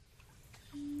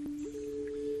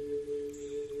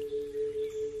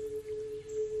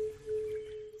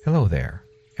Hello there,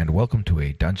 and welcome to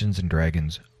a Dungeons &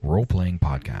 Dragons role-playing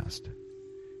podcast.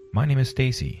 My name is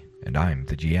Stacy, and I'm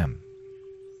the GM.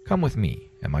 Come with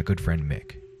me and my good friend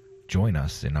Mick. Join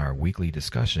us in our weekly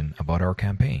discussion about our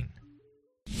campaign.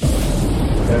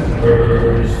 That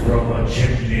burns from a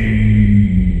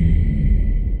chimney.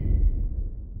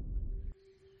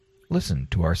 Listen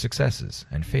to our successes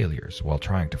and failures while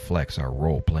trying to flex our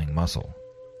role-playing muscle.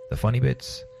 The funny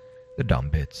bits, the dumb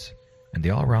bits, and the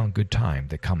all-around good time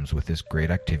that comes with this great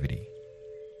activity.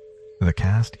 The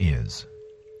cast is,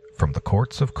 from the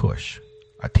courts of Kush,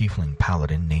 a tiefling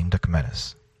paladin named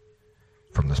Akmenis.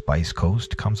 From the Spice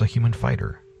Coast comes a human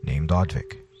fighter named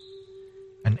Odvik.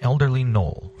 An elderly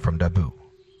gnoll from Dabu,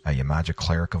 a Yamaja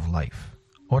cleric of life,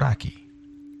 Oraki.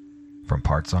 From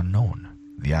parts unknown,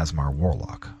 the Asmar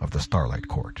warlock of the Starlight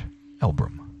Court,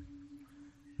 Elbrum.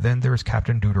 Then there is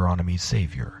Captain Deuteronomy's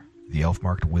savior, the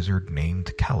elf-marked wizard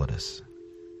named Calidus.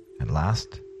 And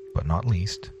last, but not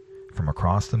least, from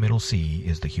across the Middle Sea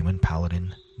is the human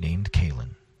paladin named Kalen.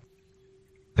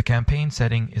 The campaign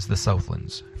setting is the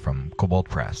Southlands from Cobalt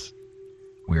Press.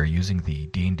 We are using the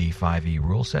D&D 5e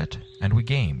rule set, and we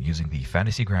game using the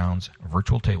Fantasy Grounds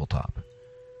virtual tabletop.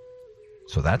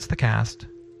 So that's the cast,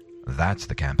 that's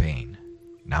the campaign.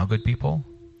 Now, good people,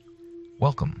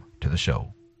 welcome to the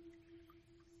show.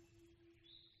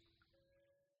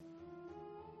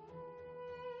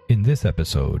 In this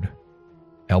episode,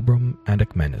 Elbrum and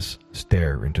Akmenis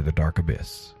stare into the dark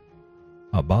abyss.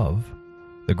 Above,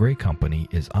 the Grey Company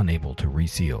is unable to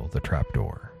reseal the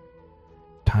trapdoor.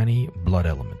 Tiny blood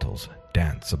elementals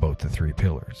dance about the three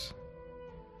pillars.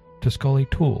 Tuscully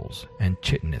tools and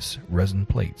chitinous resin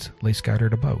plates lay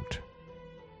scattered about.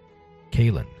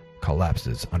 Kalen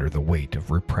collapses under the weight of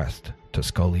repressed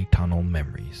Tuscully tunnel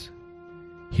memories.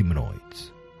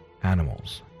 Humanoids,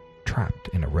 animals, trapped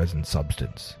in a resin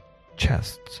substance,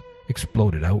 chests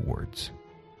exploded outwards.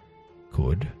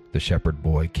 Could the shepherd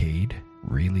boy Cade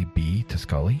really be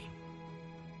Tuscully?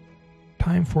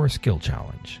 Time for a skill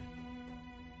challenge.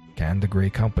 Can the Grey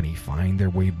Company find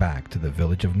their way back to the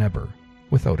village of Neber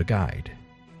without a guide,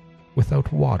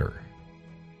 without water,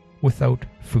 without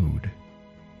food?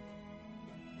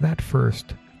 That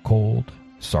first cold,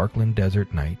 Sarkland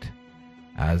desert night,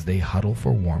 as they huddle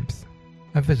for warmth,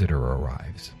 a visitor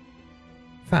arrives.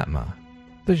 Fatma,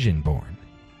 the Djinborn.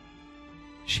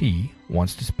 She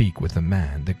wants to speak with the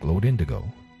man that glowed indigo,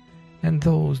 and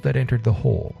those that entered the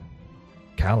hole.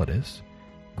 Calidus,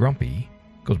 grumpy,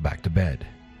 goes back to bed.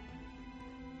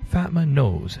 Fatma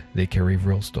knows they carry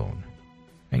Vrilstone,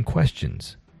 and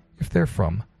questions if they're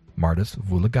from Mardus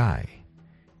Vulagai,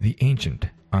 the ancient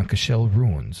Ankashel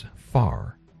ruins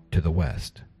far to the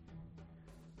west.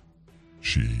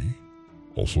 She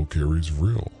also carries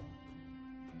Vril.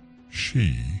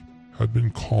 She had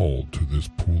been called to this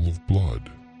pool of blood.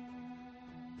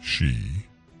 She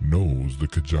knows the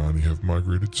Kajani have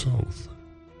migrated south.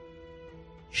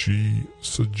 She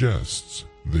suggests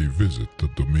they visit the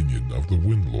dominion of the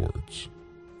Windlords.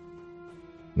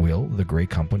 Will the Grey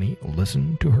Company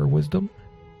listen to her wisdom?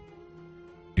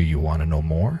 Do you want to know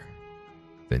more?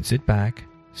 Then sit back,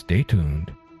 stay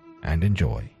tuned, and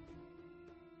enjoy.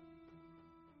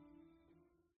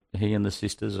 He and the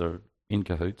sisters are in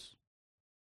cahoots.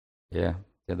 Yeah,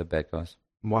 they're the bad guys.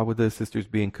 Why would the sisters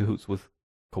be in cahoots with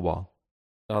Kowal?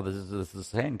 Oh, this is the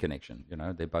sand connection. You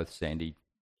know, they're both sandy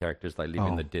characters. They live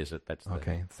in the desert. That's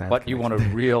okay. Sand but you want a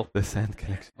real the sand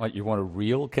connection? Like, you want a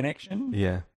real connection?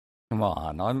 Yeah. Come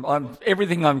on, I'm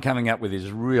everything I'm coming up with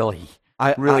is really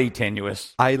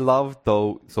tenuous. I love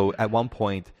though. So at one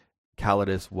point,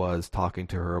 Calidus was talking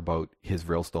to her about his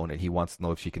Vrilstone, and he wants to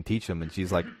know if she can teach him, and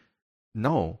she's like,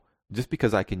 "No, just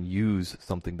because I can use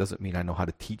something doesn't mean I know how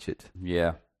to teach it."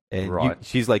 Yeah. And right.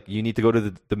 She's like, you need to go to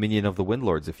the Dominion of the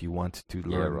Windlords if you want to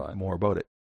learn more about it.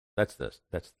 That's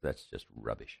just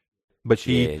rubbish. But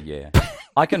she... Yeah.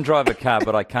 I can drive a car,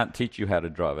 but I can't teach you how to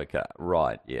drive a car.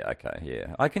 Right, yeah, okay,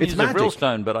 yeah. I can use a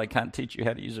Vrilstone, but I can't teach you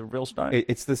how to use a Vrilstone.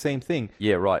 It's the same thing.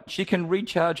 Yeah, right. She can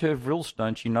recharge her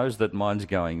Vrilstone. She knows that mine's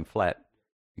going flat.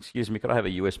 Excuse me, could I have a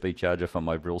USB charger for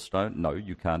my Vrilstone? No,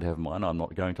 you can't have mine. I'm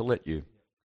not going to let you.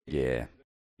 Yeah.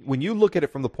 When you look at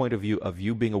it from the point of view of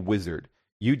you being a wizard,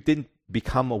 you didn't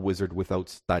become a wizard without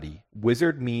study.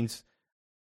 Wizard means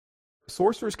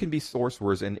sorcerers can be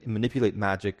sorcerers and manipulate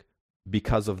magic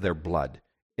because of their blood.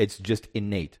 It's just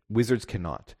innate. Wizards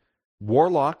cannot.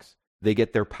 Warlocks, they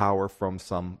get their power from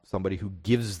somebody who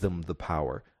gives them the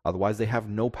power. Otherwise, they have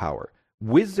no power.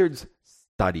 Wizards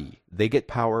study. They get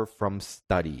power from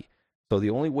study. So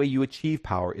the only way you achieve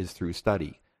power is through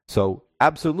study. So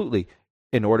absolutely,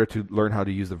 in order to learn how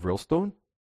to use the Vrilstone,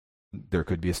 there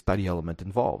could be a study element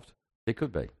involved. There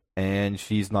could be. and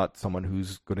she's not someone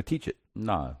who's going to teach it.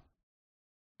 No.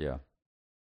 Yeah.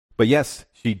 But yes,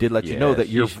 she did let you know that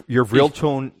your real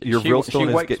stone She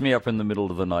wakes me up in the middle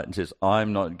of the night and says,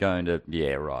 "I'm not going to."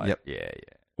 Yeah, right. Yep. Yeah.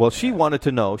 Well, she wanted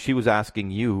to know. She was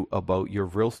asking you about your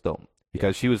real stone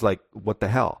because she was like, "What the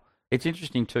hell?" It's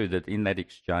interesting too that in that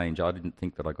exchange, I didn't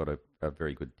think that I got a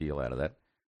very good deal out of that.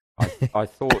 I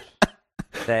thought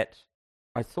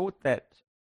that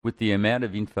with the amount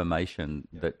of information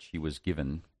that she was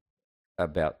given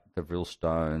about the Vril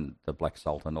stone, the Black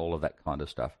Sultan, all of that kind of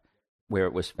stuff, where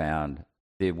it was found,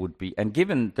 there would be, and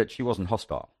given that she wasn't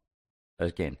hostile,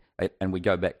 again, and we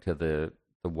go back to the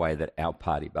way that our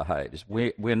party behaves,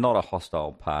 we're not a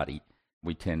hostile party.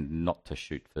 We tend not to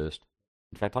shoot first.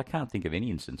 In fact, I can't think of any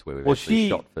instance where we've actually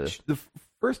shot first. The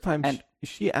first time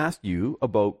she asked you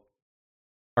about,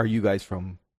 are you guys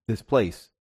from this place?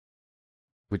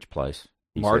 Which place?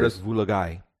 Mardas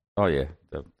Vulagai. Oh, yeah,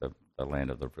 the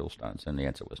land of the Vril stones. And the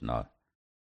answer was no.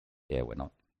 Yeah, we're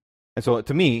not. And so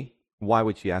to me, why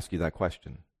would she ask you that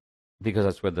question? Because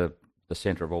that's where the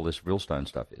center of all this Vril stone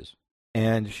stuff is.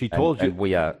 And she told you. And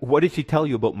we are. What did she tell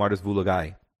you about Mardas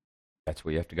Vulagai? That's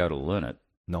where you have to go to learn it.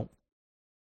 No.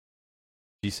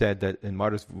 She said that in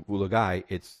Mardas Vulagai,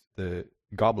 it's the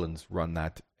goblins run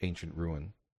that ancient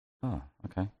ruin. Oh,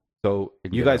 okay. So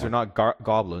you guys are not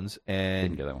goblins, and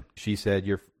Didn't get that one. she said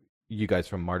you guys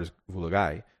from Mardas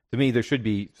Vulagai. To me, there should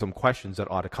be some questions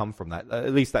that ought to come from that.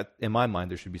 At least that, in my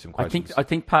mind, there should be some questions. I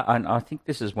think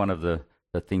this is one of the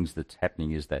things that's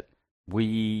happening is that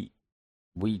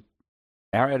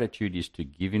our attitude is to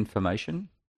give information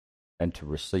and to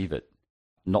receive it,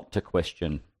 not to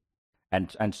question.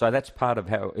 And so that's part of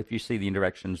how, if you see the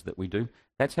interactions that we do,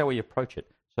 that's how we approach it.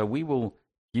 So we will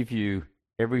give you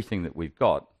everything that we've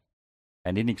got,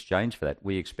 and in exchange for that,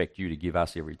 we expect you to give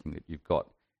us everything that you've got.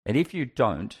 And if you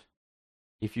don't,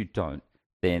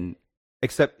 then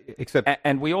except,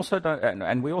 and we also don't,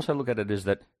 and we also look at it as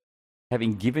that,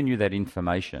 having given you that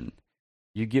information,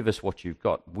 you give us what you've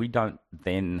got. We don't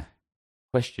then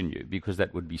question you because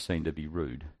that would be seen to be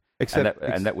rude,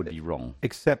 and that would be wrong.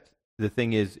 Except the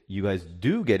thing is, you guys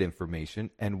do get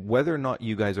information, and whether or not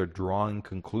you guys are drawing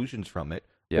conclusions from it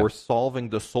or solving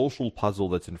the social puzzle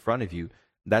that's in front of you,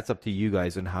 that's up to you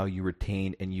guys and how you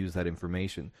retain and use that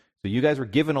information. So you guys were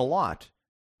given a lot.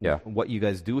 Yeah. What you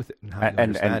guys do with it and how you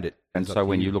understand it. And so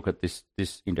when you look at this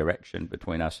interaction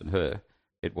between us and her,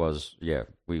 it was,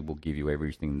 we will give you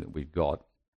everything that we've got.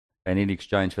 And in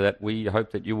exchange for that, we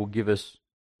hope that you will give us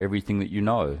everything that you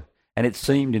know. And it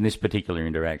seemed in this particular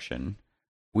interaction,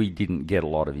 we didn't get a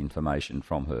lot of information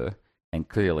from her. And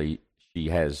clearly she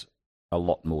has a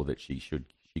lot more that she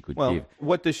could give.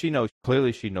 What does she know?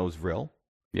 Clearly she knows Vril.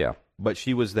 Yeah. But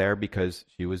she was there because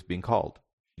she was being called.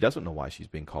 She doesn't know why she's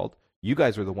being called. You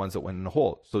guys are the ones that went in the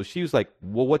hole. So she was like,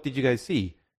 well, what did you guys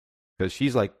see? Because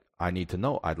she's like, I need to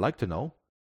know. I'd like to know.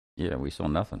 Yeah, we saw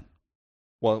nothing.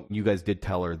 Well, you guys did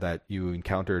tell her that you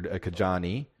encountered a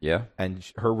Kajani. Yeah. And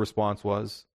her response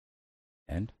was?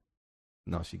 And?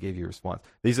 No, she gave you a response.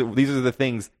 These are the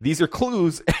things. These are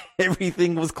clues.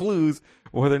 Everything was clues.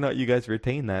 Whether or not you guys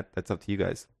retain that, that's up to you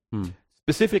guys.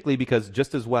 Specifically because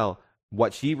just as well,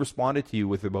 what she responded to you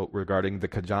with regarding the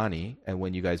Kajani, and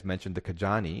when you guys mentioned the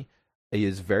Kajani,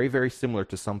 is very, very similar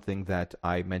to something that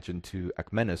I mentioned to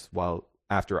Akmenis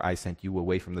after I sent you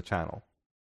away from the channel.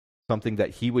 Something that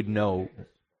he would know.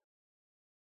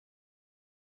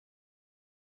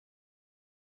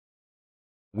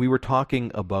 We were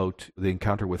talking about the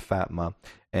encounter with Fatma,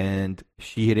 and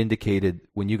she had indicated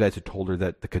when you guys had told her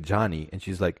that the Kajani, and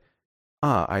she's like,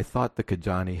 I thought the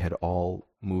Kajani had all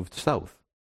moved south.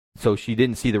 So she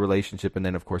didn't see the relationship, and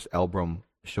then of course Elbrum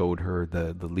showed her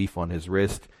the leaf on his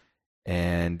wrist,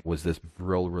 and was this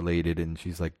Vril related, and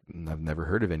she's like, I've never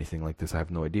heard of anything like this. I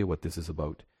have no idea what this is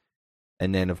about.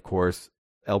 And then of course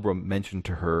Elbrum mentioned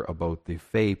to her about the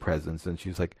Fae presence, and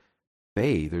she's like,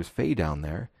 Fae? There's Fae down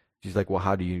there? She's like, well,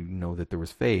 how do you know that there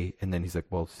was Fae? And then he's like,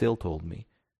 well, Syl told me.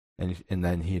 And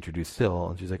then he introduced Syl,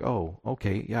 and she's like, oh,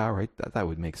 okay, yeah, all right, that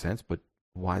would make sense, but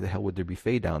why the hell would there be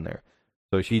Fae down there?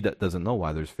 So she doesn't know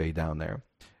why there's Fae down there.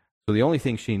 So the only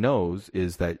thing she knows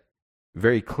is that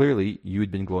very clearly you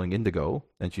had been glowing indigo,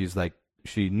 and she's like,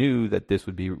 she knew that this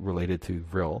would be related to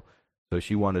Vril, so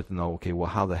she wanted to know, okay, well,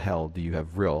 how the hell do you have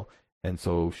Vril? And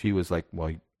so she was like,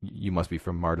 well, you must be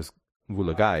from Mardas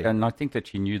Vulagai. And I think that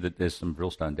she knew that there's some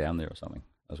Vril stone down there or something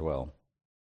as well.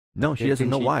 No, she doesn't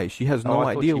know why. She has no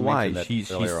idea why.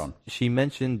 She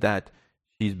mentioned that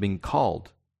she's been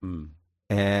called.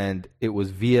 And it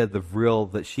was via the Vril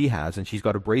that she has, and she's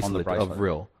got a bracelet of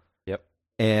Vril. Yep.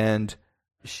 And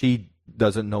she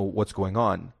doesn't know what's going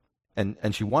on.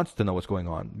 and she wants to know what's going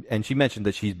on. And she mentioned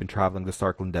that she's been traveling the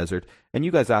Sarkland Desert, and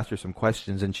you guys asked her some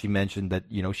questions, and she mentioned that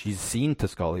she's seen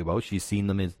Tuscali about. She's seen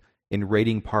them in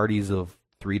raiding parties of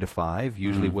 3 to 5,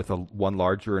 usually with one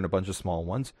larger and a bunch of small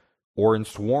ones, or in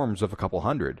swarms of a couple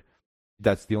hundred.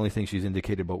 That's the only thing she's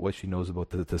indicated about what she knows about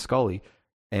the Tuscali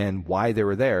and why they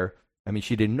were there. I mean,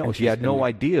 she didn't know. She had no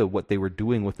idea what they were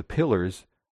doing with the pillars.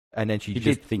 And then she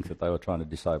did think that they were trying to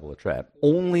disable a trap.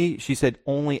 She said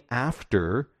only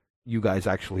after you guys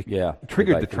actually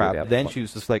triggered the trap. Then she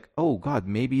was just like, oh, God,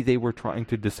 maybe they were trying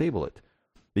to disable it.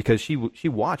 Because she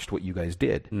watched what you guys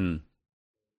did.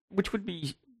 Which would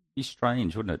be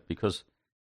strange, wouldn't it? Because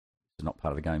it's not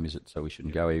part of the game, is it? So we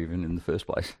shouldn't go even in the first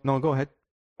place. No, go ahead.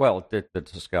 Well, the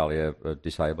Tuscali are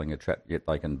disabling a trap, yet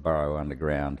they can burrow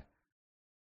underground.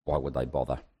 Why would they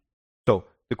bother? So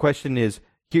the question is,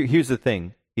 here's the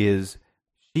thing, is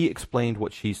she explained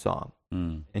what she saw.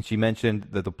 And she mentioned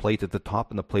that the plate at the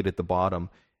top and the plate at the bottom.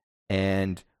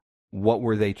 And what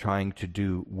were they trying to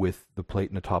do with the plate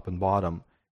in the top and bottom?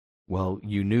 Well,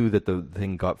 you knew that the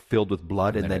thing got filled with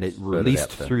blood and then it released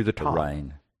through the top.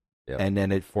 Rain. Yep. And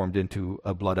then it formed into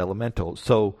a blood elemental.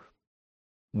 So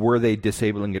were they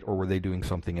disabling it or were they doing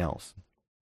something else?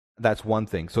 That's one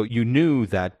thing. So you knew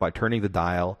that by turning the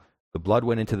dial, the blood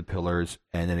went into the pillars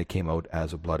and then it came out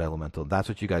as a blood elemental. That's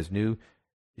what you guys knew.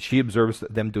 She observes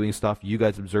them doing stuff. You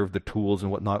guys observed the tools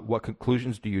and whatnot. What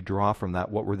conclusions do you draw from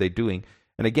that? What were they doing?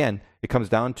 And again, it comes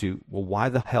down to, well, why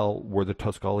the hell were the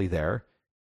Tuscali there?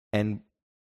 And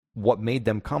what made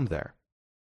them come there?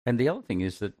 And the other thing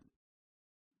is that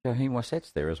Kaheem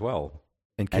Wasset's there as well.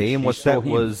 And Kaheem Wasset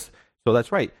was... So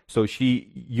that's right. So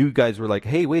you guys were like,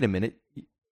 hey, wait a minute.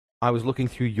 I was looking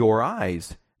through your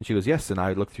eyes. And she goes, yes, and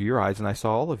I looked through your eyes and I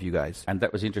saw all of you guys. And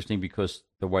that was interesting because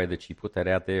the way that she put that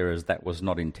out there is that was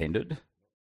not intended.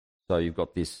 So you've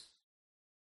got this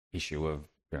issue of,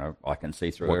 I can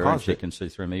see through her and she can see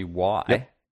through me. Why?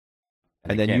 Yep.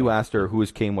 And then you asked her, who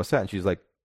is Kaheem Wasset? And she's like,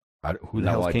 who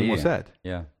the hell is Kaheem Wasset?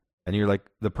 Yeah. And you're like,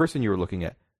 the person you were looking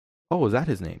at, oh, is that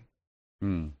his name?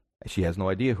 She has no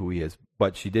idea who he is.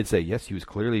 But she did say, yes, he was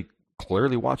clearly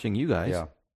watching you guys. Yeah.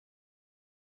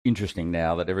 Interesting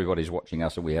now that everybody's watching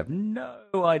us and we have no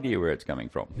idea where it's coming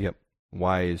from. Yep.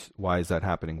 Why is that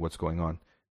happening? What's going on?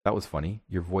 That was funny.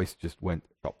 Your voice just went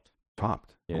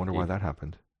chopped. Yeah, I wonder why that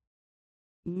happened.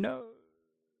 No.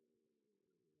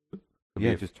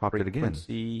 Yeah, just chopped it again.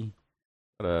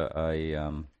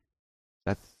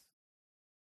 That's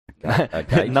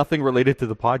nothing related to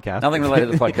the podcast. Nothing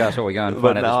related to the podcast. What we going to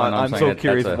find out this one? I'm so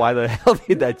curious why the hell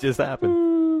did that just happen?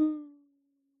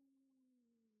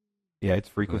 Yeah, it's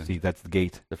frequency. That's the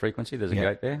gate. The frequency? There's a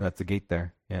gate there? That's the gate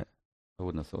there. Yeah. I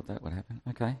wouldn't have thought that would happen.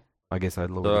 Okay. I guess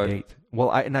I'd lower the gate. Well,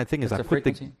 the thing is, I put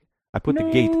the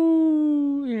gate.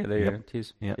 Yeah, there it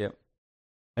is. Yep.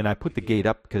 And I put the gate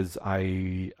up because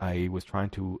I was trying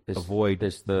to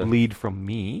avoid bleed from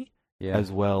me,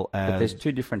 as well as. But there's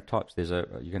two different types.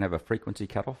 You can have a frequency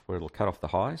cutoff where it'll cut off the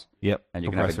highs. Yep. And you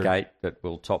can have a gate that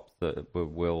will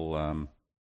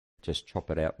just chop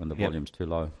it out when the volume's too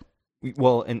low.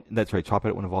 Well, and that's right. Chop it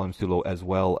out when the volume's too low, as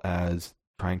well as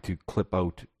trying to clip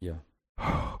out. Yeah.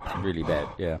 Really bad.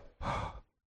 Yeah.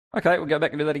 Okay, we'll go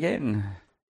back and do that again.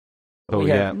 So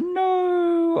we have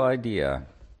no idea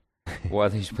why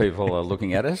these people are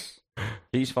looking at us.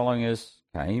 She's following us.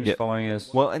 Kaheem's following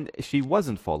us. Well, and she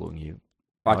wasn't following you.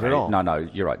 Not at all. No,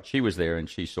 you're right. She was there and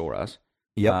she saw us.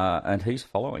 Yep. And he's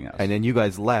following us. And then you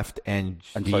guys left, and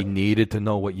she needed to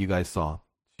know what you guys saw.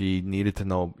 She needed to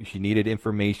know. She needed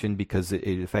information because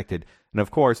it affected. And of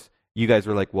course, you guys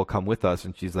were like, well, come with us.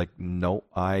 And she's like, no,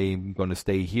 I'm going to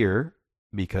stay here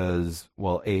because,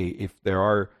 well, if there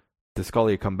are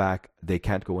Tuscali come back, they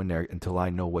can't go in there until I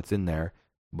know what's in there.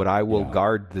 But I will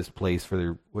guard this place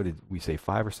for, what did we say,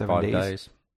 5 or 7 days? 5 days.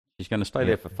 She's going to stay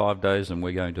there for 5 days and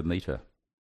we're going to meet her.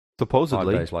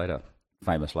 Supposedly. 5 days later.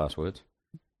 Famous last words.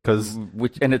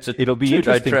 And it'll be 2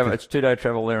 day travel. It's 2 day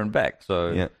travel there and back.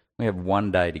 So yeah. We have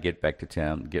 1 day to get back to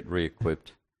town, get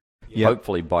re-equipped,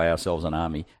 hopefully buy ourselves an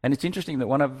army. And it's interesting that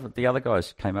one of the other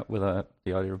guys came up with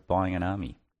the idea of buying an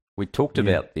army. We talked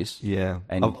about this. Yeah.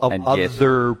 And, of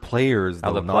other players,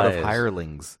 though, not of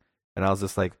hirelings. And I was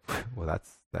just like, well,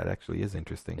 that actually is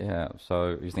interesting. Yeah.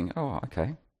 So you think, oh,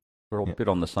 okay. We're all a bit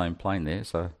on the same plane there.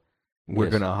 So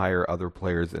we're going to hire other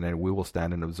players, and then we will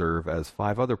stand and observe as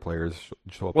 5 other players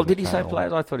show up. Well, did he say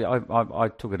players? I thought I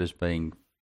took it as being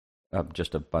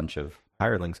just a bunch of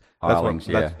hirelings. That's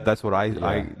what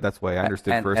that's why I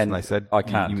understood first, and I said, I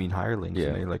can't. You mean hirelings? Yeah.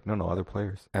 And you're like, no, other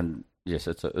players. And yes,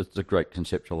 it's a great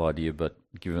conceptual idea, but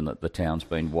given that the town's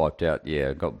been wiped out,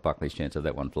 got Buckley's chance of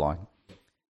that one flying.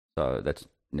 So that's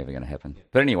never going to happen.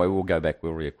 But anyway, we'll go back,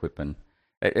 we'll re-equip, and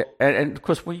of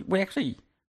course we actually,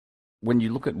 when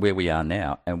you look at where we are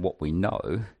now and what we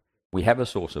know, we have a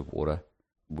source of water.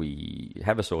 We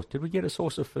have a source. Did we get a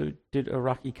source of food? Did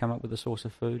Iraqi come up with a source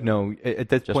of food? No, at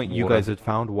that Just point, you water. guys had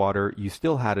found water. You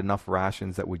still had enough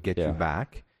rations that would get you Yeah.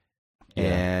 back. Yeah.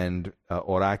 And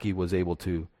Oraki was able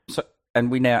to. So,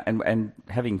 and we now, and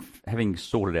having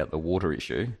sorted out the water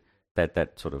issue,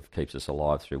 that sort of keeps us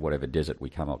alive through whatever desert we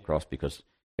come across, because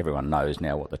everyone knows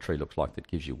now what the tree looks like that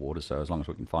gives you water. So as long as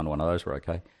we can find one of those, we're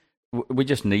okay. We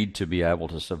just need to be able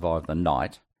to survive the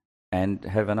night and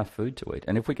have enough food to eat.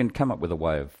 And if we can come up with a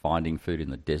way of finding food in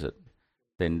the desert,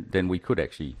 then we could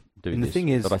actually do And the this. thing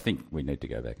is- but I think we need to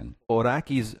go back and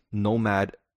Oraki's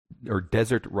nomad or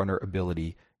desert runner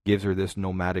ability gives her this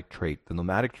nomadic trait. The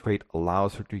nomadic trait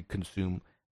allows her to consume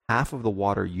half of the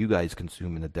water you guys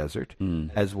consume in the desert,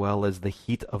 as well as the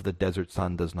heat of the desert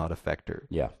sun does not affect her.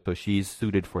 yeah. So she's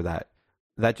suited for that.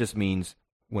 That just means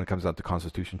when it comes down to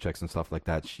constitution checks and stuff like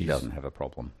that, She she's doesn't have a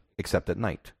problem. except at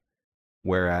night.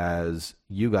 Whereas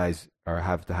you guys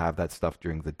have to have that stuff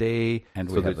during the day. And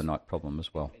So we have there's- the night problem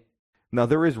as well. Now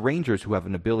there is rangers who have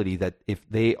an ability that if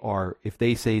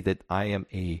they say that I am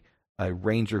a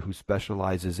ranger who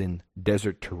specializes in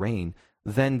desert terrain,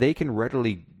 then they can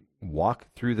readily walk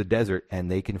through the desert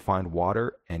and they can find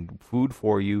water and food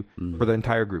for you for the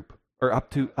entire group, or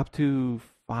up to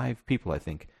 5 people, I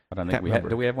think. I don't Can't think we have. remember.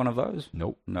 Do we have one of those?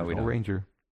 Nope. No, we no don't. ranger,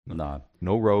 No.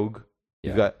 no rogue. Yeah.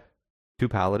 You've got 2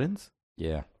 paladins,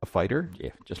 Yeah. a fighter,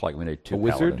 Yeah. Just like we need 2 a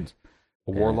wizard, paladins.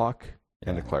 a Yeah. warlock,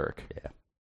 and a Yeah. cleric. Yeah.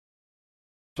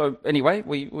 So anyway,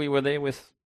 we were there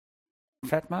with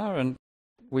Fatma, and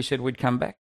we said we'd come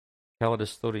back.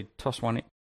 Calidus thought he'd toss one in.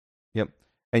 Yep.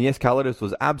 And yes, Calidus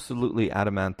was absolutely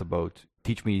adamant about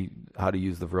teach me how to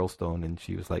use the Vrillstone, and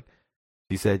she was like,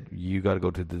 she said, you got to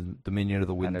go to the Dominion of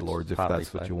the Wind it's Lords if partly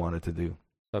that's what so. you wanted to do.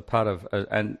 So part of,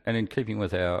 and in keeping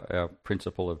with our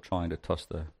principle of trying to toss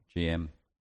the GM,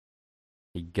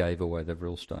 he gave away the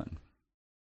Vrillstone.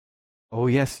 Oh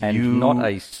yes, And you not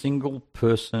a single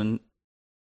person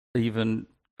even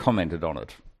commented on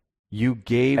it. you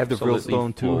gave Absolutely the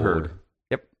Vrillstone to her. flawed.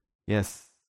 Yep. Yes.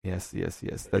 That's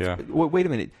Yeah. wait a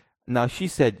minute. Now she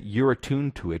said you're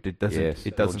attuned to it. It doesn't. Yes,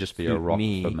 it doesn't it'll just be suit a rock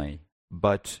me. for me.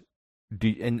 But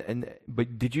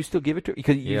but did you still give it to her?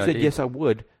 Because you Yeah, I said did. yes, I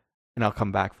would, and I'll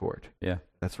come back for it. Yeah.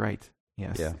 That's right.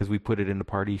 Yes, Yeah. because we put it in the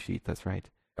party sheet. That's right.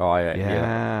 Oh, Yeah.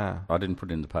 yeah. I didn't put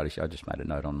it in the party sheet. I just made a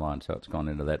note on mine, so it's gone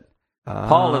into that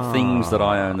pile of things that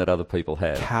I own that other people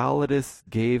have. Calidus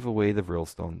gave away the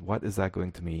Vrillstone. What is that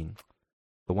going to mean?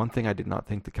 The one thing I did not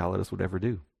think the Calidus would ever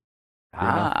do.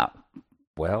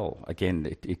 Well,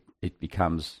 again, it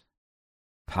becomes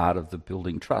part of the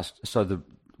building trust. So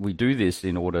we do this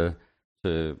in order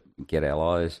to get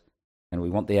allies, and we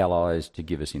want the allies to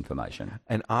give us information.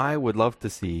 And I would love to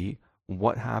see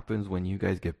what happens when you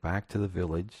guys get back to the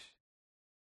village.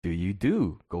 Do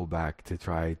you go back to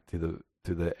try to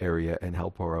the area and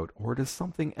help her out, or does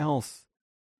something else?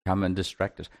 Come and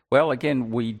distract us. Well, again,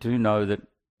 we do know that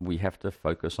we have to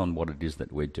focus on what it is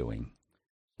that we're doing.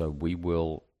 So we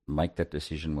will make that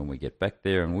decision when we get back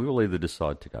there, and we will either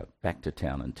decide to go back to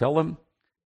town and tell them,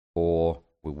 or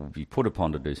we will be put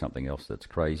upon to do something else that's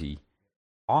crazy.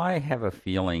 I have a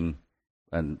feeling,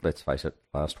 and let's face it,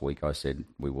 last week I said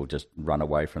we will just run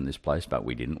away from this place, but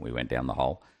we didn't. We went down the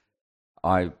hole.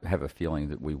 I have a feeling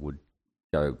that we would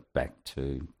go back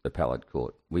to the Pallid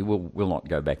Court. We will not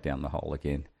go back down the hole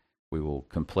again. We will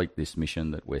complete this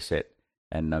mission that we're set,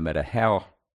 and no matter how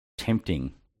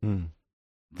tempting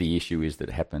the issue is that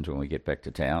happens when we get back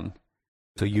to town.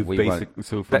 So you've We basically,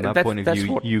 so from that point of that's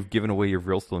view, what- you've given away your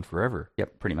Vrillstone forever.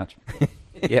 Yep, pretty much.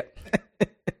 Yep.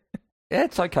 Yeah,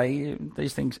 it's okay.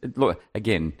 These things. Look,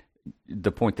 again,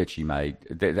 the point that she made,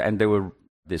 and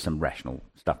there's some rational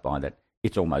stuff behind that.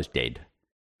 It's almost dead.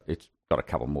 It's got a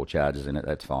couple more charges in it.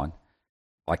 That's fine.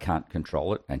 I can't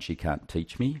control it, and she can't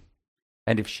teach me.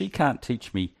 And if she can't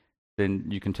teach me, then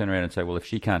you can turn around and say, well, if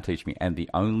she can't teach me, and the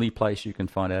only place you can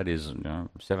find out is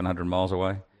 700 miles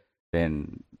away,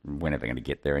 then we're never going to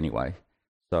get there anyway.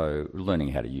 So learning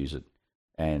how to use it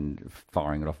and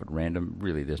firing it off at random,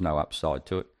 really, there's no upside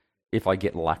to it. If I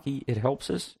get lucky, it helps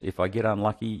us. If I get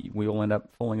unlucky, we all end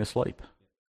up falling asleep.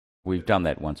 We've done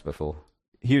that once before.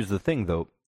 Here's the thing, though.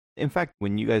 In fact,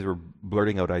 when you guys were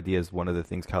blurting out ideas, one of the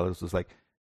things Calidus was like,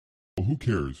 Well, who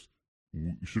cares?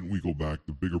 Shouldn't we go back?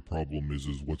 The bigger problem is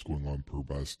what's going on per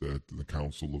Bastet and the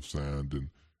Council of Sand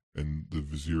and the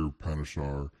Vizier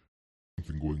Panashar.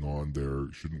 Something going on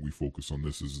there. Shouldn't we focus on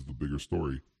this? This is the bigger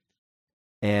story.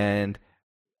 and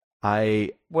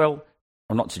I Well,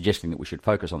 I'm not suggesting that we should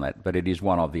focus on that, but it is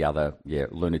one of the other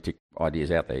lunatic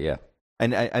ideas out there. Yeah,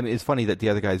 And I mean, it's funny that the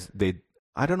other guys,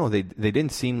 I don't know, they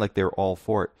didn't seem like they're all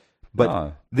for it. But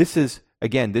No. this is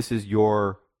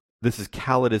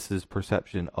Calidus's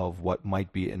perception of what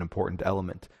might be an important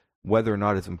element. Whether or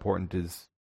not it's important is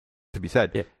to be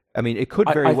said. Yeah. I mean, it could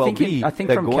I very well think be I think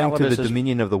that from going to the Calidus's-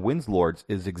 dominion of the Windlords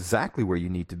is exactly where you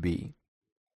need to be.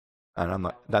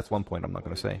 And that's one point I'm not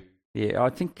going to say. Yeah, I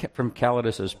think from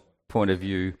Calidus's point of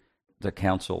view, the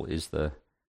council is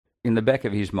in the back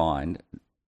of his mind,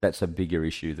 that's a bigger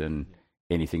issue than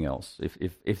anything else.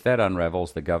 If that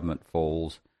unravels, the government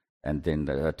falls, and then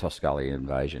the Tuscany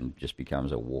invasion just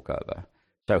becomes a walkover.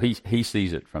 So he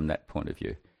sees it from that point of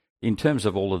view. In terms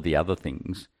of all of the other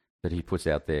things that he puts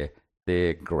out there,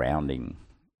 they're grounding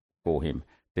for him.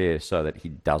 They're so that he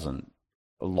doesn't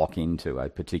lock into a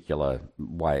particular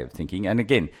way of thinking. And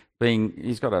again,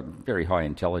 he's got a very high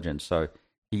intelligence, so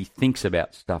he thinks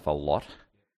about stuff a lot,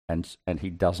 and he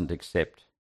doesn't accept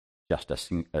just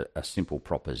a simple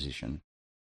proposition.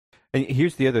 And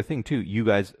here's the other thing, too. You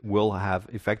guys will have,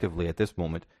 effectively, at this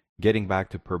moment, getting back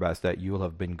to Purbastet, you will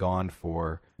have been gone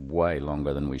for, Way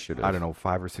longer than we should have. I don't know,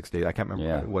 5 or 6 days. I can't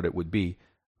remember Yeah. what it would be.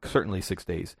 Certainly 6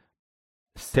 days.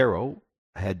 Cero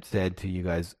had said to you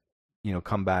guys,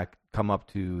 come up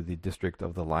to the district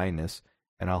of the Lioness,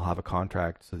 and I'll have a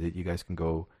contract so that you guys can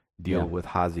go deal Yeah. with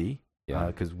Hazi, Yeah.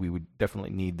 because we would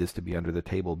definitely need this to be under the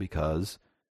table because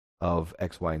of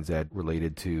X, Y, and Z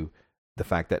related to the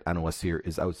fact that Anouasir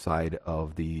is outside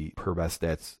of the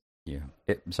Purbastet's Yeah.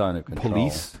 Zone of control.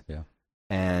 police. Yeah.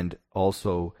 And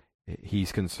also,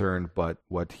 he's concerned but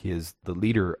what the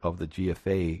leader of the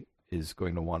GFA is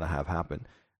going to want to have happen.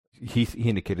 He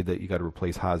indicated that you got to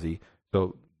replace Hazi.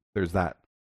 So there's that.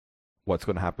 What's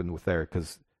going to happen with there?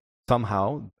 Because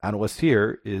somehow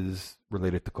Anouasir is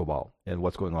related to Cobal. And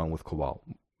what's going on with Cobal?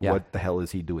 Yeah. What the hell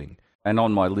is he doing? And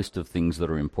on my list of things that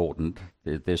are important,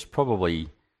 there's probably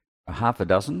a half a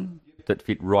dozen that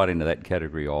fit right into that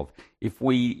category of if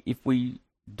we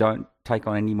don't take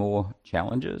on any more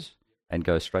challenges and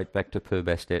go straight back to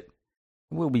Purbastet,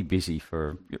 we'll be busy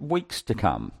for weeks to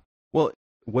come. Well,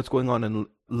 what's going on in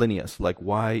Linnaeus? Like,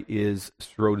 why is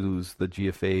Srodus the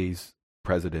GFA's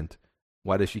president?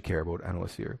 Why does she care about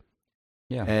Anouasir?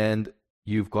 Yeah. And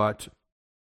you've got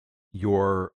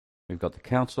We've got the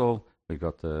council, we've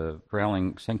got the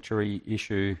Growling Sanctuary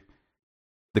issue.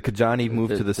 the Kajani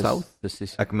moved to the south.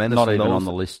 Akmenis not even knows- on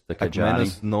the list, the Kajani.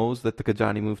 Akmenis knows that the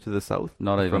Kajani moved to the south.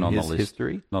 Not even from on the his list.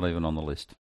 history. Not even on the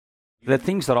list. The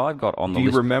things that I've got on the Do you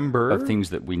list remember? of things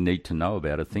that we need to know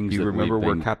about are things Do you that remember we've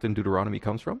where been... Captain Deuteronomy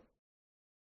comes from?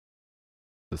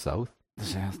 The south. The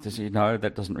South, does he? No,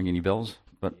 that doesn't ring any bells,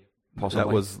 but possibly.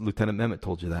 That was Lieutenant Mehmet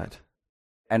told you that.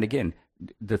 And again,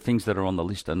 the things that are on the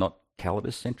list are not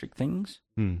Calidus-centric things.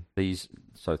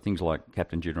 So things like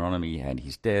Captain Deuteronomy and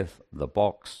his death, the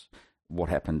box, what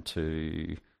happened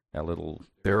to our little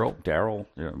Daryl,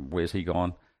 where's he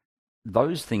gone?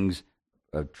 Those things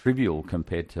are trivial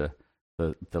compared to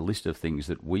the list of things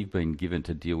that we've been given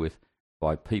to deal with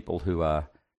by people who are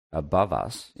above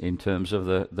us in terms of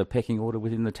the pecking order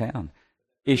within the town.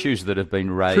 Issues that have been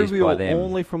raised Trivial by them.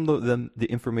 only from the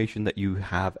information that you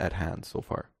have at hand so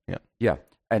far. Yeah. Yeah,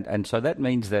 and so that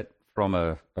means that from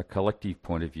a collective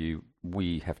point of view,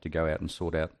 we have to go out and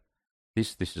sort out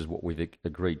this is what we've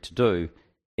agreed to do.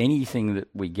 Anything that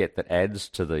we get that adds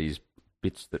to these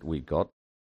bits that we've got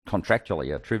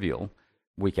contractually are trivial,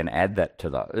 we can add that to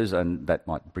those, and that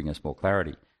might bring us more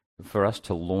clarity. For us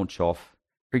to launch off,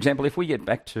 for example, if we get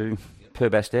back to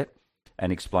Purbastet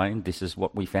and explain this is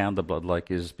what we found the blood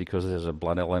lake is because there's a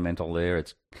blood elemental there,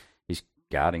 he's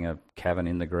guarding a cavern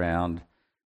in the ground.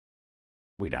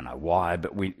 We don't know why,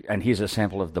 and here's a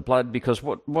sample of the blood because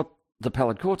what the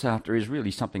Pallid Court's after is really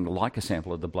something like a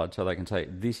sample of the blood, so they can say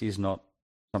this is not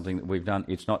something that we've done.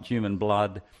 It's not human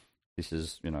blood. This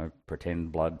is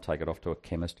pretend blood. Take it off to a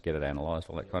chemist, get it analysed,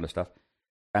 all that kind of stuff,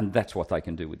 and that's what they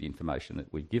can do with the information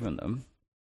that we've given them.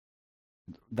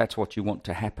 That's what you want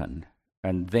to happen,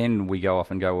 and then we go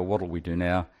off and go, well, what will we do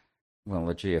now? Well,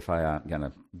 the GFA aren't going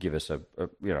to give us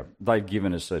they've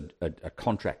given us a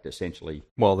contract essentially.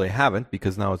 Well, they haven't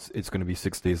because now it's going to be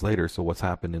 6 days later. So what's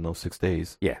happened in those 6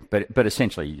 days? Yeah, but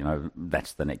essentially,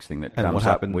 that's the next thing that And comes what up.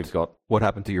 happened? We've got What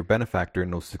happened to your benefactor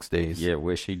in those 6 days? yeah,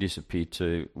 where she disappeared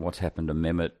to. What's happened to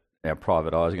Mehmet? Our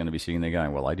private eyes are going to be sitting there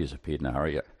going, well, they disappeared in a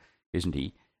hurry, isn't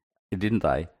he? Didn't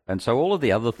they? And so all of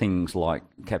the other things like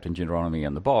Captain Deuteronomy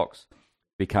and the box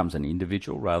becomes an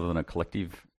individual rather than a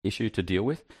collective issue to deal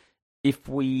with. If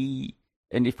we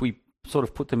sort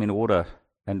of put them in order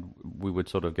and we would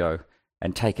sort of go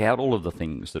and take out all of the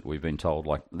things that we've been told,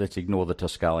 like let's ignore the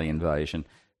Tuscany invasion,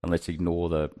 and let's ignore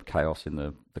the chaos in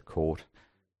the court.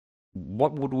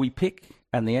 What would we pick?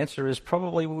 And the answer is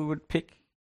probably we would pick.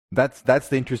 That's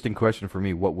the interesting question for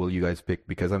me. What will you guys pick?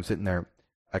 Because I'm sitting there.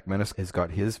 Ekmenis has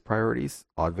got his priorities.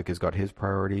 Odvik has got his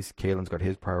priorities. Kaelin's got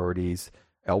his priorities.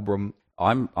 Elbrum.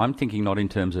 I'm thinking not in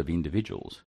terms of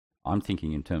individuals. I'm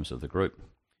thinking in terms of the group.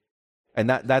 And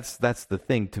that's the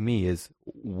thing to me is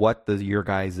what does your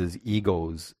guys'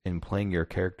 egos in playing your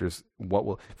characters? What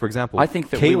will, for example, I think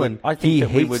that Kaelin, he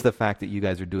hates the fact that you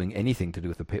guys are doing anything to do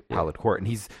with the Pilot Court, and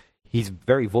he's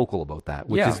very vocal about that,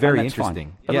 which is very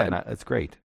interesting. Yeah, that's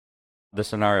great. The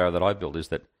scenario that I built is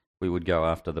that we would go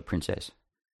after the princess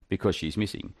because she's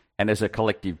missing, and as a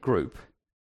collective group,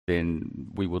 then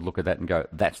we would look at that and go,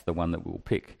 that's the one that we'll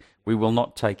pick. We will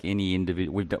not take any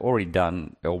individual. We've already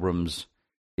done Elbrum's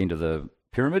into the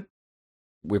pyramid.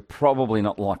 We're probably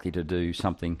not likely to do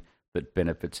something that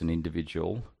benefits an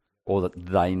individual or that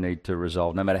they need to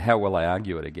resolve. No matter how well they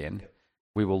argue it again,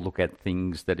 we will look at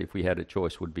things that if we had a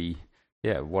choice would be,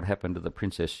 what happened to the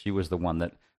princess? She was the one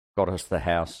that got us the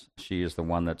house. She is the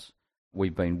one that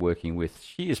we've been working with.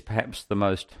 She is perhaps the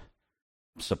most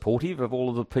supportive of all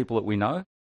of the people that we know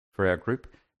for our group.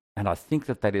 And I think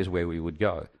that is where we would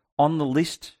go. On the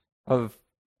list of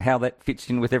how that fits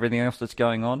in with everything else that's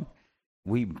going on,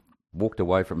 we walked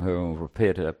away from her and were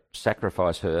prepared to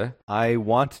sacrifice her. I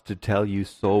want to tell you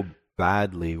so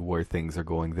badly where things are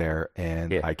going there,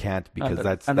 and I can't because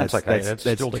that's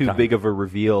too big of a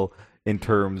reveal in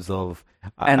terms of.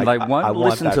 And they won't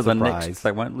listen to the next.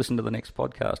 They won't listen to the next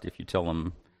podcast if you tell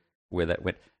them where that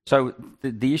went. So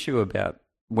the issue about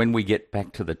when we get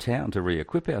back to the town to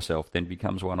re-equip ourselves then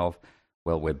becomes one of,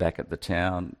 well, we're back at the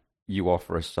town. You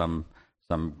offer us some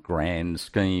grand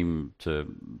scheme to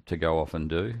go off and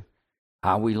do.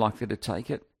 Are we likely to take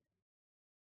it?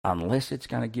 Unless it's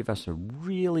going to give us a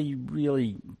really,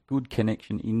 really good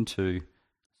connection into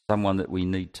someone that we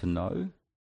need to know,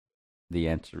 the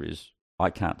answer is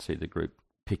I can't see the group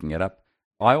picking it up.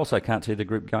 I also can't see the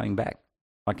group going back.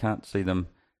 I can't see them,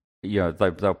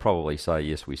 they'll probably say,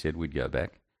 yes, we said we'd go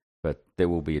back, but there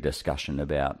will be a discussion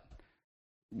about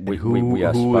we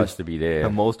are supposed to be there. The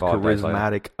most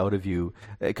charismatic out of you,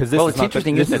 because this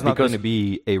is not going to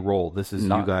be a role. This is you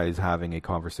guys having a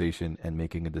conversation and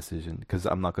making a decision. Because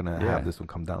I'm not going to have this one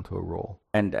come down to a role.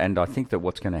 And I think that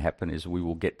what's going to happen is we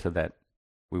will get to that.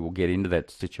 We will get into that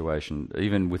situation,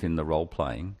 even within the role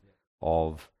playing,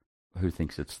 of who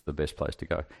thinks it's the best place to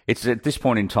go. It's at this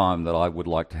point in time that I would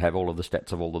like to have all of the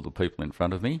stats of all of the people in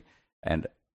front of me, and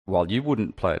while you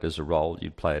wouldn't play it as a role,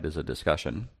 you'd play it as a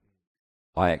discussion.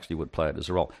 I actually would play it as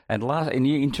a role. And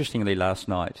interestingly, last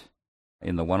night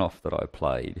in the one-off that I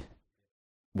played,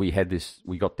 we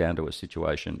got down to a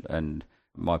situation, and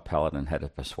my paladin had a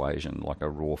persuasion, like a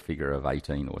raw figure of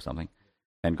 18 or something,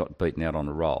 and got beaten out on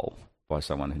a roll by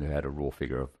someone who had a raw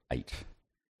figure of 8.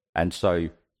 And so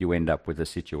you end up with a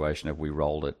situation of we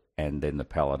rolled it, and then the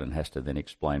paladin has to then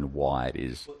explain why it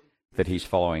is that he's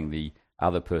following the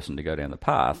other person to go down the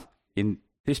path. In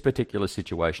this particular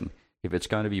situation, if it's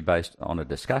going to be based on a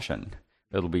discussion,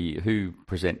 it'll be who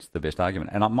presents the best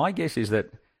argument. And my guess is that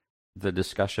the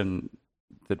discussion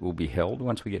that will be held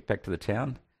once we get back to the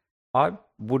town, I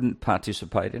wouldn't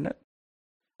participate in it.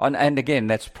 And again,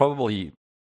 that's probably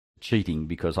cheating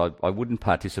because I wouldn't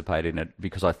participate in it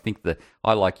because I think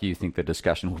I, like you, think the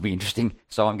discussion will be interesting.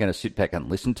 So I'm going to sit back and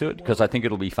listen to it because I think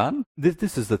it'll be fun.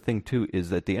 This is the thing, too,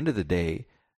 is at the end of the day,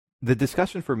 the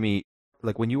discussion for me,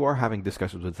 like when you are having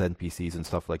discussions with NPCs and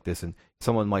stuff like this, and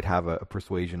someone might have a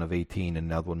persuasion of 18 and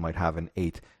another one might have an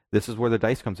 8, this is where the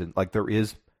dice comes in. Like there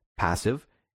is passive,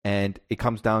 and it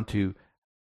comes down to,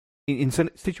 in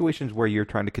situations where you're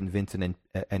trying to convince an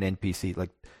NPC,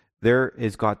 like there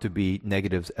has got to be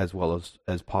negatives as well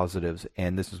as positives,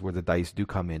 and this is where the dice do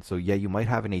come in. So yeah, you might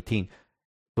have an 18.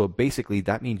 So basically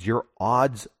that means your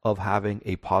odds of having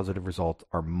a positive result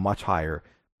are much higher,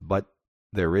 but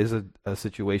there is a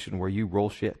situation where you roll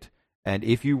shit. And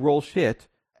if you roll shit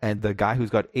and the guy who's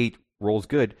got 8 rolls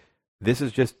good, this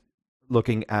is just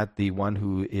looking at the one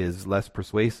who is less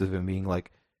persuasive and being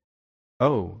like,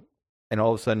 oh, and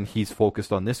all of a sudden he's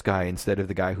focused on this guy instead of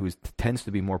the guy who tends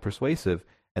to be more persuasive.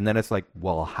 And then it's like,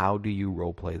 well, how do you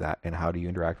role play that and how do you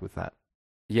interact with that?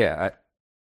 Yeah,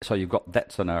 so you've got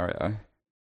that scenario,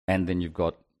 and then you've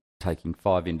got taking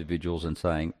 5 individuals and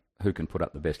saying who can put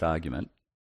up the best argument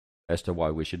as to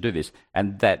why we should do this,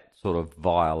 and that sort of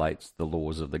violates the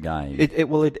laws of the game.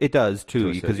 It does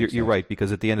too, because you're right.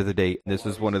 Because at the end of the day, this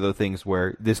is one of the things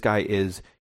where this guy is.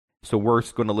 So we're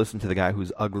going to listen to the guy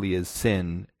who's ugly as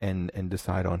sin and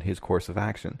decide on his course of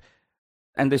action.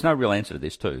 And there's no real answer to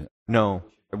this too. No,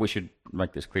 we should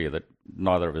make this clear that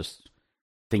neither of us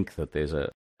think that there's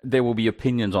a there will be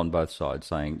opinions on both sides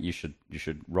saying you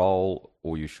should roll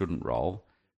or you shouldn't roll.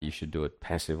 You should do it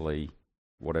passively,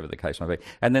 whatever the case may be.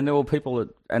 And then there will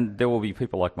be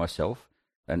people like myself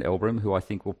and Elbram who I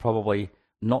think will probably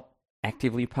not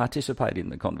actively participate in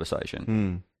the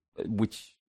conversation.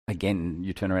 Which again,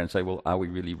 you turn around and say, well, are we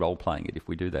really role playing it if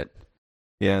we do that?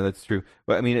 Yeah, that's true.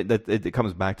 But I mean, it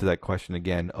comes back to that question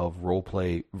again of role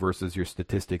play versus your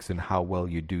statistics and how well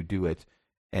you do it.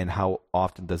 And how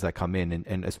often does that come in?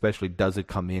 And especially, does it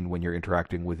come in when you're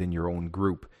interacting within your own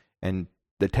group? And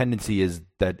the tendency is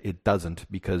that it doesn't,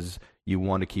 because you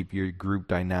want to keep your group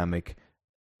dynamic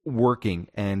working.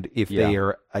 And if they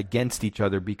are against each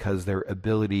other because their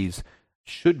abilities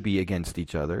should be against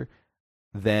each other,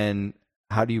 then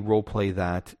how do you role play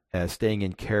that, staying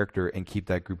in character and keep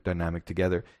that group dynamic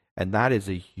together? And that is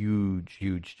a huge,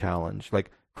 huge challenge. Like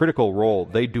Critical Role,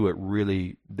 they do it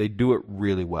really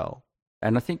well.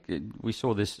 And I think we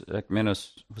saw this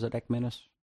Akmenis, was it Akmenis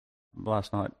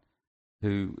last night,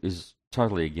 who is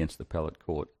totally against the Pellet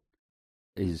Court.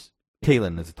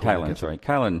 Kaelin is totally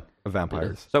Kaelin of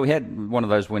vampires. So we had one of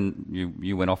those when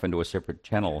you went off into a separate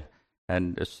channel,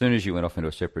 and as soon as you went off into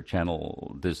a separate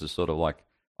channel, there's this sort of like,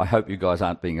 I hope you guys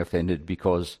aren't being offended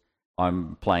because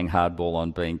I'm playing hardball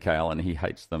on being Kael and he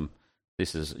hates them.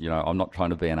 This is, I'm not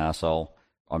trying to be an arsehole.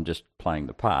 I'm just playing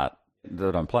the part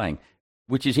that I'm playing.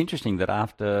 Which is interesting that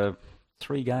after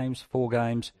 4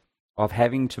 games of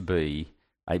having to be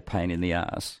a pain in the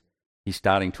ass, he's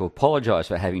starting to apologise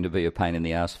for having to be a pain in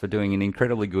the ass for doing an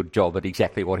incredibly good job at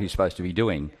exactly what he's supposed to be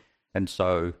doing. And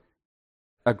so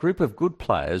a group of good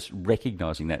players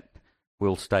recognising that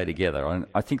will stay together. And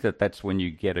I think that's when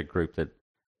you get a group that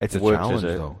it's works a challenge, as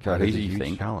a though. cohesive It's a thing.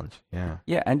 huge challenge. Yeah.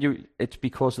 Yeah, and it's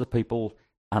because the people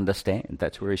understand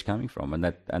that's where he's coming from, and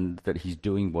that he's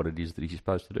doing what it is that he's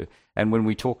supposed to do. And when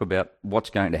we talk about what's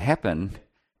going to happen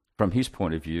from his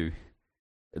point of view,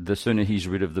 the sooner he's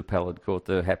rid of the Pellet Court,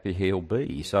 the happier he'll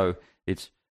be. So it's,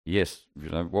 yes,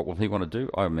 what will he want to do?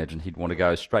 I imagine he'd want to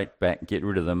go straight back, get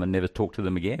rid of them, and never talk to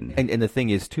them again. And the thing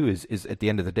is, too, is at the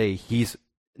end of the day,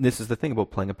 this is the thing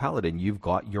about playing a paladin. You've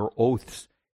got your oaths.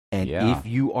 And if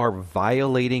you are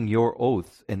violating your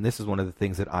oaths, and this is one of the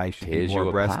things that I should be more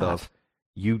abreast of,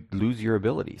 you lose your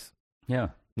abilities. Yeah.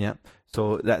 Yeah.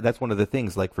 So that's one of the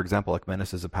things. Like, for example,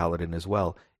 Akmenis is a paladin as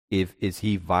well. Is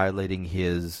he violating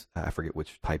his, I forget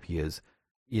which type he is.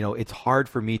 It's hard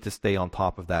for me to stay on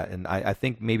top of that. And I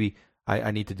think maybe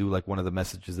I need to do like one of the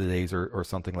messages of the days or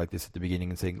something like this at the beginning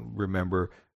and saying, remember,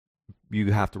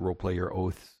 you have to roleplay your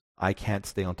oaths. I can't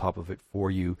stay on top of it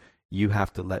for you. You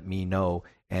have to let me know.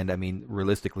 And I mean,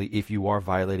 realistically, if you are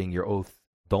violating your oath,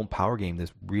 don't power game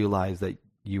this. Realize that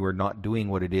you are not doing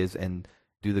what it is and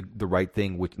do the right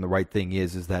thing, and the right thing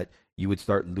is that you would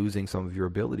start losing some of your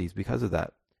abilities because of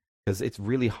that. Because it's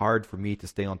really hard for me to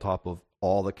stay on top of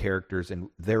all the characters and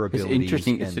their abilities.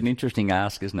 It's an interesting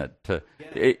ask, isn't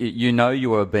it?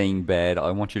 You are being bad.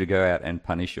 I want you to go out and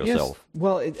punish yourself. Yes.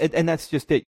 Well, and that's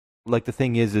just it. Like, the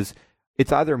thing is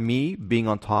it's either me being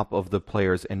on top of the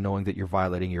players and knowing that you're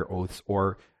violating your oaths,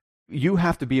 or you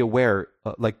have to be aware.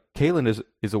 Like Kaelin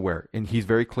is aware, and he's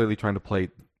very clearly trying to play.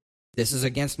 This is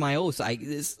against my oaths.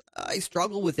 I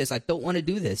struggle with this. I don't want to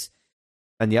do this.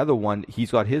 And the other one, he's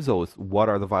got his oath. What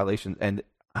are the violations? And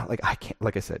I can't.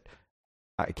 Like I said,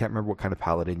 I can't remember what kind of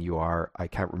paladin you are. I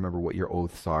can't remember what your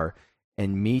oaths are.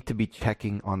 And me to be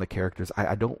checking on the characters,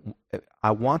 I don't.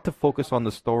 I want to focus on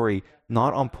the story,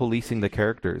 not on policing the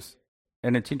characters.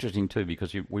 And it's interesting too,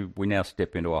 because we now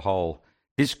step into a whole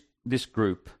this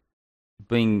group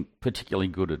being particularly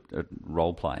good at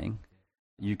role playing.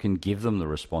 You can give them the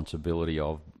responsibility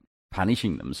of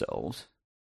punishing themselves,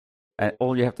 and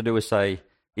all you have to do is say,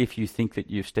 if you think that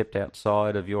you've stepped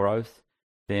outside of your oath,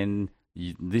 then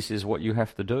this is what you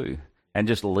have to do, and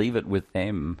just leave it with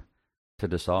them to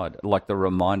decide. Like the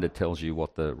reminder tells you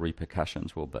what the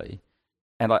repercussions will be,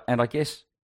 and I guess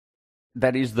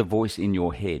that is the voice in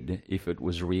your head, if it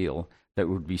was real, that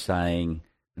would be saying,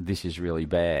 this is really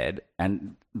bad.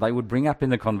 And they would bring up in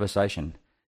the conversation,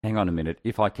 hang on a minute,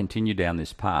 if I continue down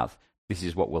this path, this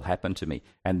is what will happen to me.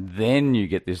 And then you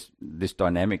get this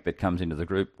dynamic that comes into the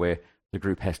group where the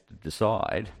group has to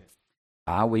decide,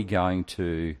 are we going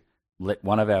to let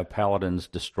one of our paladins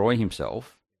destroy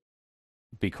himself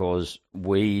because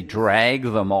we drag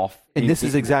them off, and this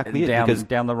is exactly down, it, because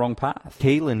down the wrong path.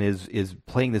 Kaelin is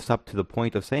playing this up to the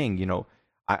point of saying,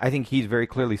 I think he's very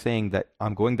clearly saying that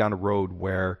I'm going down a road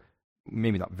where,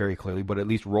 maybe not very clearly, but at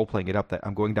least role-playing it up, that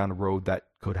I'm going down a road that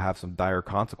could have some dire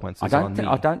consequences on me.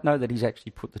 I don't know that he's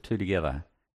actually put the two together.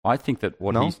 I think that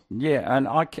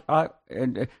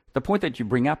and the point that you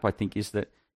bring up, I think, is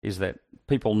that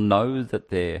people know that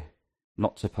they're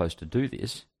not supposed to do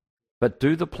this, but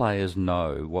do the players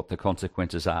know what the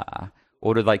consequences are,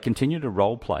 or do they continue to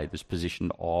role play this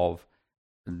position of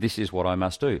this is what I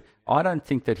must do? I don't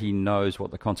think that he knows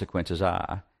what the consequences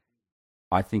are.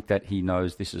 I think that he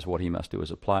knows this is what he must do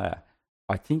as a player.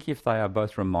 I think if they are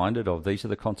both reminded of these are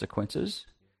the consequences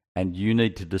and you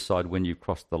need to decide when you've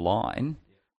crossed the line,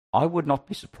 I would not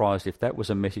be surprised if that was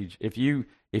a message. If you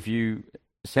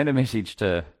sent a message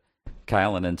to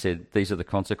Kalen and said, these are the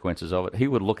consequences of it, he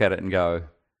would look at it and go,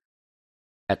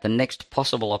 at the next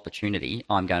possible opportunity,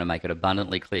 I'm going to make it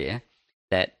abundantly clear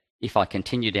that if I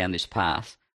continue down this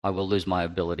path, I will lose my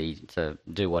ability to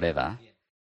do whatever.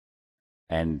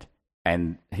 And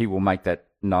he will make that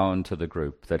known to the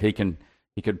group that he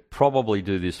could probably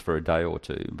do this for a day or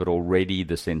two, but already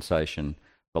the sensation,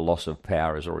 the loss of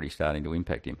power is already starting to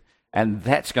impact him. And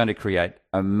that's going to create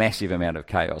a massive amount of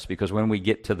chaos, because when we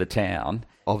get to the town,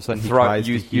 all of a sudden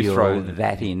you throw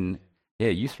that in. Yeah,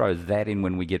 you throw that in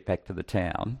when we get back to the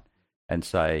town and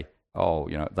say, oh,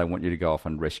 they want you to go off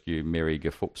and rescue Mary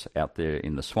Gafups out there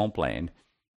in the swampland.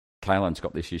 Kalen's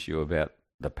got this issue about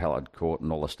the Pallid Court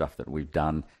and all the stuff that we've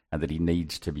done, and that he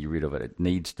needs to be rid of it. It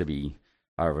needs to be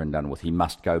over and done with. He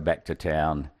must go back to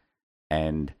town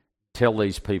and tell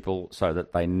these people so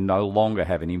that they no longer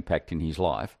have an impact in his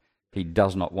life. He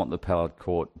does not want the Pallid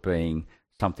Court being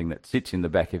something that sits in the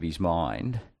back of his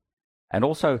mind. And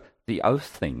also the oath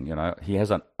thing, he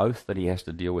has an oath that he has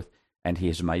to deal with, and he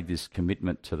has made this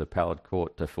commitment to the Pallid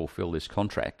Court to fulfill this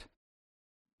contract.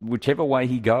 Whichever way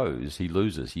he goes, he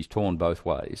loses. He's torn both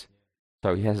ways.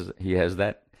 So he has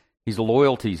that. His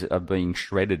loyalties are being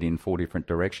shredded in 4 different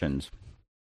directions.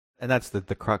 And that's the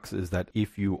crux, is that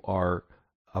if you are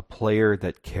a player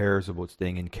that cares about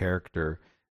staying in character,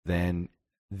 then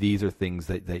these are things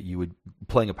that you would,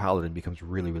 playing a paladin becomes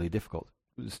really, really difficult.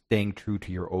 Staying true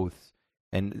to your oaths.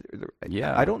 And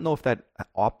yeah, I don't know if that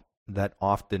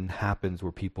often happens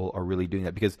where people are really doing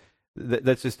that, because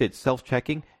that's just it,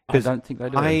 self-checking. I don't think they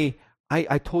do.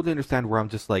 I totally understand where I'm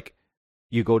just like,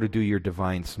 you go to do your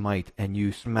divine smite and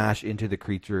you smash into the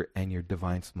creature and your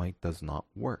divine smite does not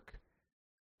work.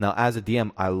 Now, as a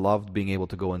DM, I loved being able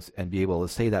to go and be able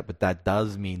to say that, but that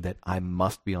does mean that I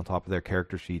must be on top of their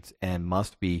character sheets and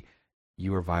must be,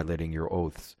 you are violating your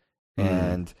oaths.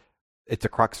 And it's a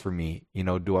crux for me.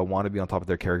 Do I want to be on top of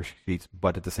their character sheets,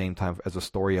 but at the same time, as a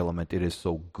story element, it is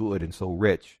so good and so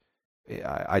rich.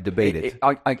 I debate it.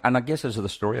 And I guess as the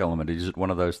story element, is it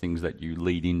one of those things that you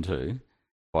lead into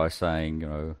by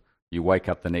saying, you wake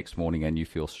up the next morning and you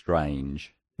feel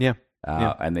strange. Yeah.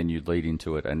 And then you lead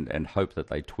into it and hope that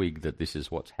they twig that this is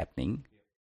what's happening?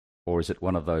 Or is it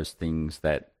one of those things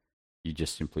that you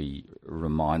just simply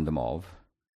remind them of?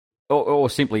 Or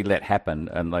simply let happen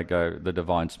and they go, the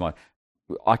divine smite.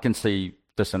 I can see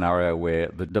the scenario where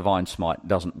the divine smite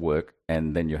doesn't work,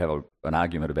 and then you have an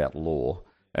argument about law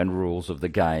and rules of the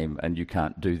game, and you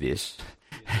can't do this.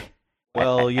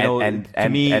 Well, to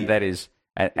me, and that is,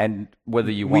 and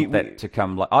whether you want that to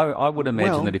come, I would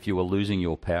imagine that if you were losing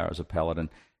your power as a paladin,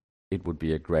 it would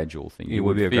be a gradual thing. You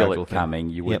would feel it coming.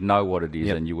 You would know what it is,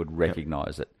 and you would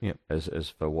recognize it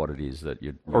as for what it is that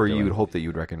you're or doing. You would hope that you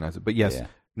would recognize it. But yes.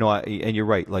 No, and you're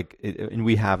right. And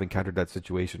we have encountered that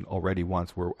situation already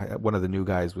once, where one of the new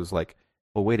guys was like,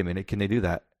 "Oh, wait a minute, can they do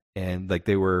that?" And they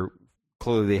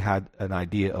had an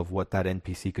idea of what that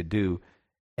NPC could do,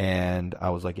 and I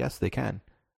was like, "Yes, they can."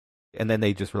 And then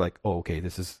they just were like, "Oh, okay,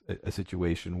 this is a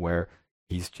situation where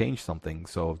he's changed something,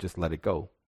 so just let it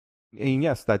go." And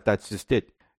yes, that's just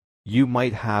it. You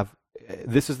might have.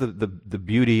 This is the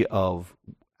beauty of,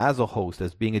 as a host,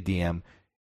 as being a DM.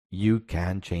 You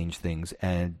can change things,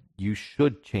 and you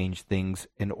should change things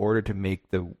in order to make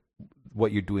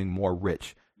what you're doing more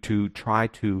rich. To try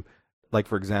to, like,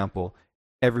 for example,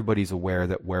 everybody's aware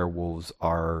that werewolves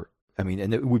are,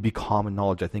 and it would be common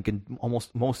knowledge, I think, in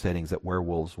almost most settings, that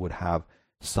werewolves would have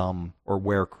some, or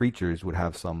were creatures would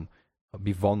have some,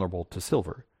 be vulnerable to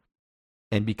silver.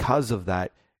 And because of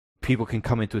that, people can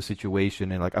come into a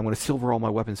situation and, like, I'm going to silver all my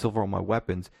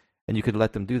weapons. And you could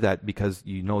let them do that because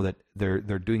you know that they're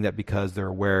doing that because they're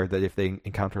aware that if they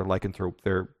encounter a lycanthrope,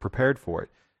 they're prepared for it.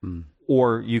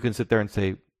 Or you can sit there and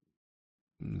say,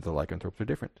 the lycanthropes are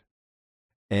different.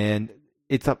 And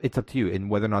it's up to you, and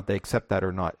whether or not they accept that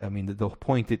or not. The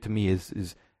point to me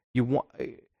is you want.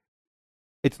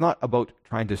 It's not about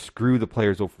trying to screw the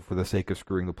players over for the sake of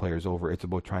screwing the players over. It's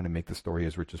about trying to make the story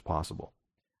as rich as possible.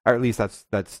 Or at least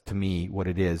that's to me what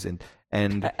it is. And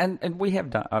we have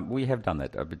done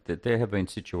that. But there have been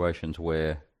situations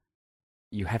where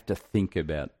you have to think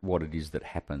about what it is that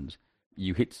happens.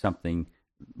 You hit something,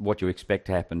 what you expect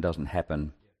to happen doesn't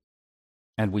happen.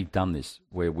 And we've done this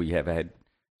where we have had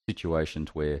situations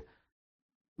where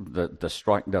the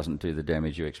strike doesn't do the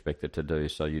damage you expect it to do,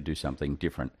 so you do something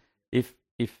different. If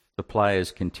the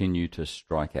players continue to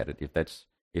strike at it,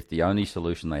 if the only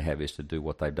solution they have is to do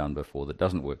what they've done before that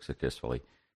doesn't work successfully,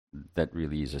 that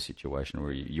really is a situation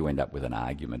where you end up with an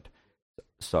argument.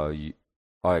 So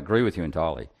I agree with you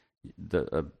entirely.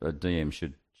 A DM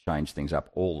should change things up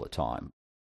all the time,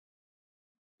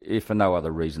 if for no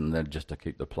other reason than just to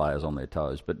keep the players on their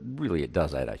toes. But really, it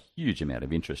does add a huge amount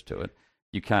of interest to it.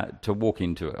 You can't to walk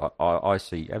into it. I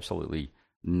see absolutely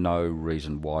no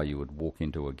reason why you would walk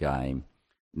into a game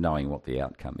knowing what the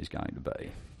outcome is going to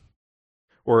be.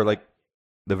 Or like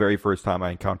the very first time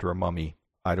I encounter a mummy,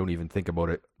 I don't even think about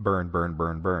it. Burn, burn,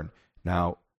 burn, burn.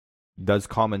 Now, does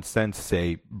common sense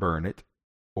say burn it?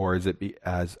 Or is it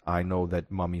as I know that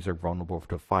mummies are vulnerable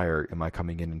to fire, am I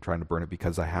coming in and trying to burn it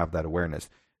because I have that awareness?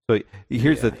 So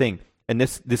here's the thing, and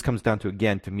this comes down to,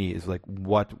 again, to me, is like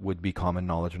what would be common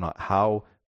knowledge or not? How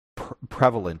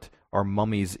prevalent are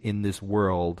mummies in this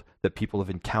world that people have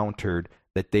encountered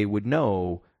that they would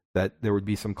know that there would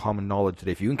be some common knowledge that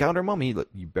if you encounter a mummy,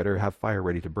 you better have fire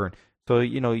ready to burn. So,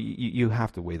 you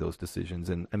have to weigh those decisions.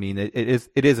 And I mean, it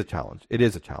is a challenge. It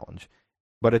is a challenge.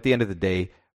 But at the end of the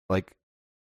day, like,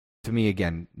 to me,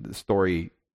 again, the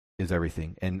story is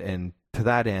everything. And to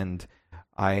that end,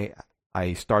 I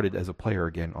started as a player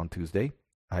again on Tuesday.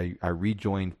 I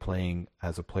rejoined playing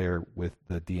as a player with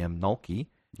the DM Nulky.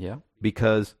 Yeah.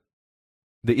 Because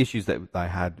the issues that I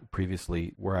had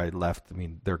previously where I left, I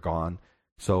mean, they're gone.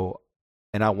 So,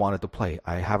 and I wanted to play.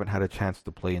 I haven't had a chance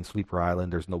to play in Sleeper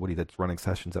Island. There's nobody that's running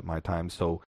sessions at my time.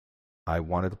 So I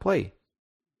wanted to play.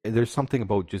 And there's something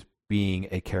about just being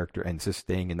a character and just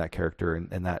staying in that character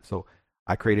and that. So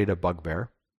I created a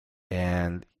bugbear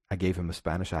and I gave him a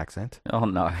Spanish accent. Oh,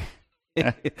 no.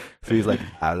 So he's like,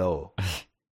 hello,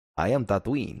 I am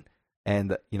Tatooine.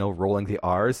 And, rolling the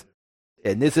R's.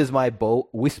 And this is my bow,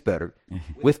 Whisper.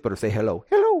 Whisper, say hello.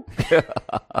 Hello.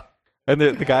 And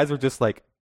the guys were just like,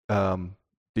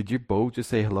 did your bow just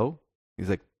say hello? He's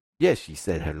like, yes, she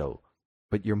said hello.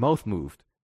 But your mouth moved.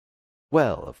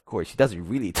 Well, of course, she doesn't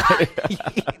really talk.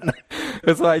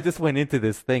 And so I just went into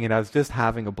this thing, and I was just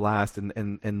having a blast.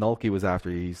 And Nulky was after.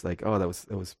 He's like, "Oh,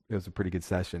 it was a pretty good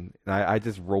session." And I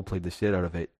just role played the shit out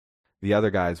of it. The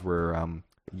other guys were,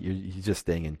 you're just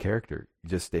staying in character. You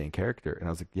just stay in character. And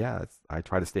I was like, yeah, I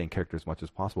try to stay in character as much as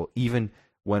possible, even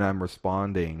when I'm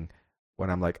responding. When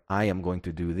I'm like, I am going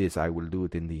to do this, I will do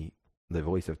it in the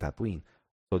voice of Tatooine.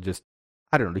 So just,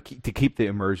 I don't know, to keep the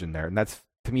immersion there, and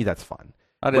to me that's fun.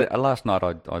 Last night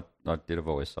I did a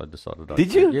voice. I decided.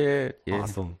 Did you? Yeah.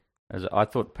 Awesome. I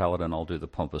thought Paladin, I'll do the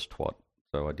pompous twat,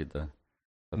 so I did the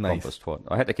nice. Pompous twat.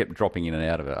 I had to keep dropping in and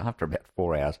out of it after about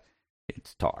 4 hours.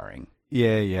 It's tiring.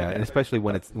 Yeah, and especially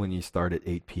when you start at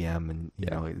 8 p.m. and you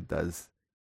know it does.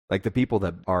 Like the people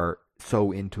that are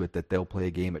so into it that they'll play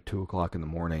a game at 2 o'clock in the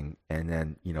morning and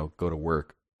then go to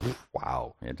work.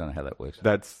 Wow. Yeah, I don't know how that works.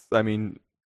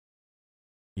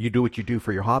 You do what you do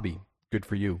for your hobby. Good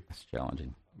for you. It's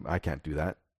challenging. I can't do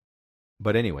that.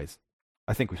 But anyways,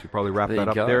 I think we should probably wrap that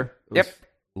up go. there. It was Yep.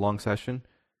 a long session.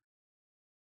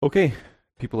 Okay,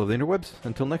 people of the interwebs,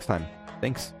 until next time.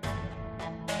 Thanks.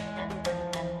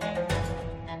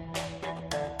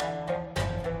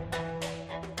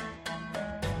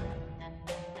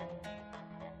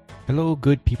 Hello,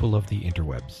 good people of the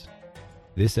interwebs.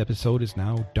 This episode is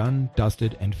now done,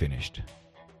 dusted, and finished.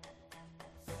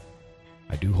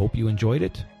 I do hope you enjoyed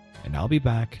it, and I'll be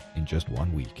back in just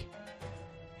 1 week.